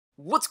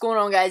What's going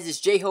on, guys? It's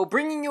J-Ho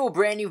bringing you a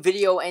brand new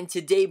video, and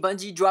today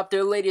Bungie dropped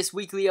their latest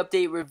weekly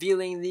update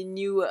revealing the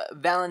new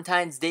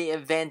Valentine's Day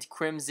event,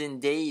 Crimson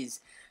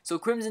Days. So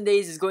Crimson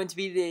Days is going to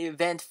be the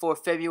event for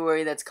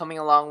February that's coming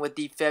along with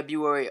the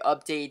February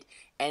update,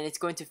 and it's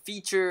going to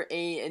feature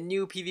a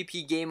new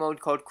PvP game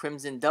mode called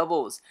Crimson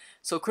Doubles.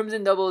 So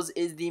Crimson Doubles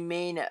is the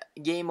main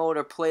game mode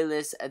or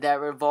playlist that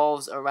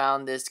revolves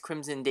around this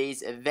Crimson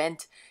Days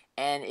event.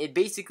 And it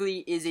basically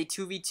is a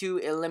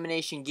 2v2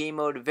 elimination game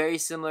mode, very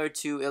similar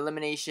to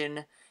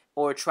Elimination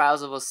or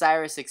Trials of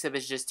Osiris, except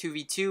it's just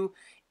 2v2.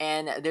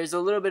 And there's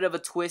a little bit of a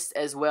twist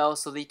as well.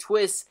 So the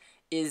twist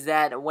is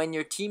that when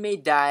your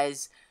teammate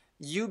dies,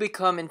 you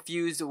become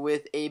infused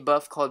with a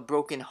buff called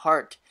Broken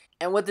Heart.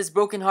 And what this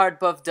Broken Heart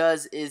buff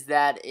does is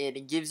that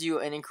it gives you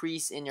an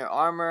increase in your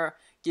armor,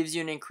 gives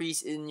you an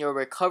increase in your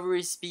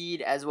recovery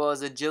speed, as well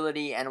as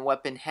agility and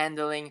weapon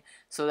handling,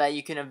 so that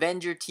you can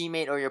avenge your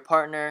teammate or your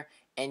partner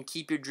and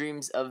keep your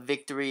dreams of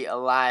victory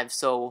alive.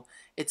 So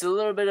it's a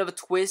little bit of a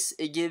twist.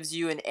 It gives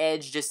you an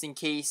edge just in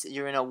case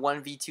you're in a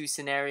 1v2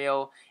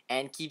 scenario,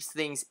 and keeps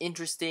things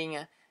interesting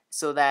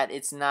so that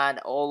it's not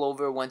all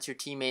over once your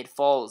teammate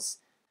falls.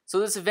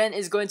 So this event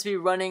is going to be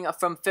running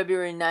from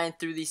February 9th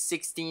through the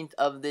 16th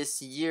of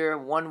this year,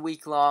 1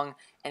 week long,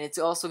 and it's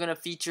also going to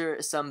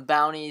feature some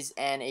bounties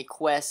and a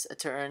quest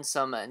to earn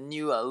some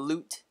new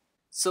loot.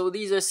 So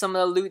these are some of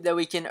the loot that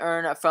we can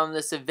earn from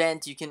this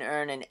event. You can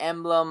earn an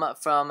emblem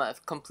from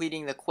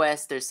completing the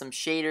quest. There's some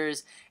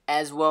shaders,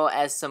 as well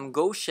as some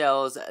ghost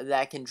shells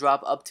that can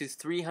drop up to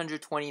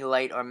 320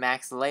 light or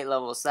max light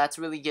level. So that's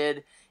really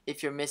good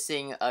if you're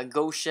missing a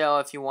ghost shell,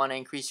 if you want to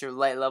increase your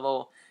light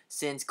level,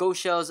 since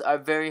ghost shells are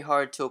very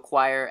hard to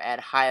acquire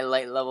at high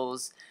light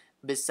levels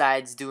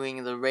besides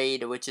doing the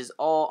raid, which is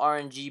all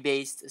RNG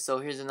based. So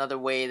here's another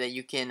way that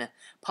you can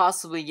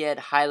possibly get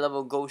high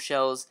level ghost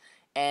shells.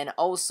 And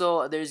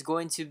also there's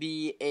going to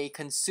be a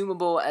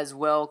consumable as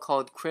well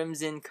called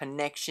Crimson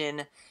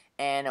Connection,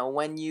 and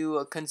when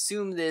you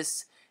consume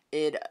this,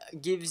 it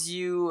gives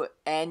you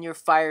and your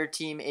fire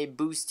team a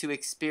boost to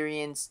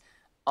experience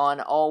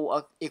on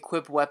all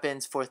equipped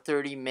weapons for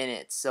 30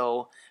 minutes.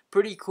 So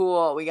pretty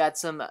cool. We got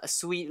some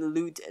sweet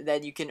loot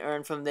that you can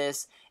earn from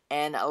this.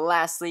 And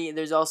lastly,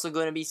 there's also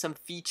going to be some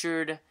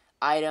featured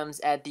items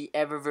at the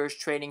Eververse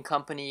Trading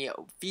Company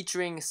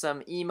featuring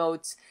some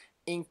emotes,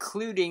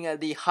 including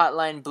the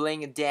Hotline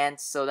Bling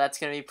dance, so that's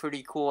going to be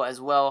pretty cool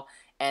as well,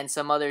 and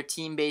some other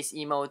team-based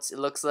emotes, it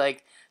looks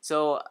like.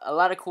 So a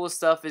lot of cool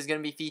stuff is going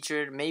to be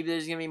featured. Maybe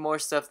there's going to be more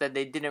stuff that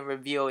they didn't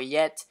reveal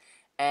yet,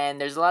 and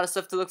there's a lot of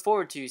stuff to look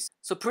forward to.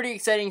 So pretty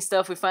exciting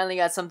stuff. We finally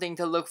got something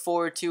to look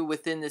forward to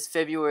within this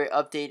February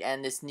update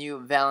and this new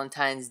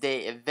Valentine's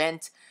Day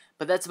event.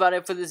 But that's about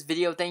it for this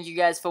video. Thank you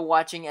guys for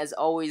watching. As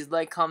always,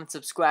 like, comment,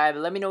 subscribe.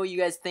 Let me know what you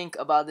guys think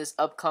about this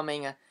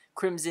upcoming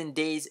Crimson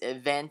Days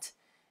event,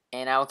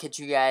 and I will catch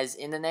you guys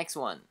in the next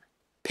one.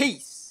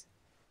 Peace!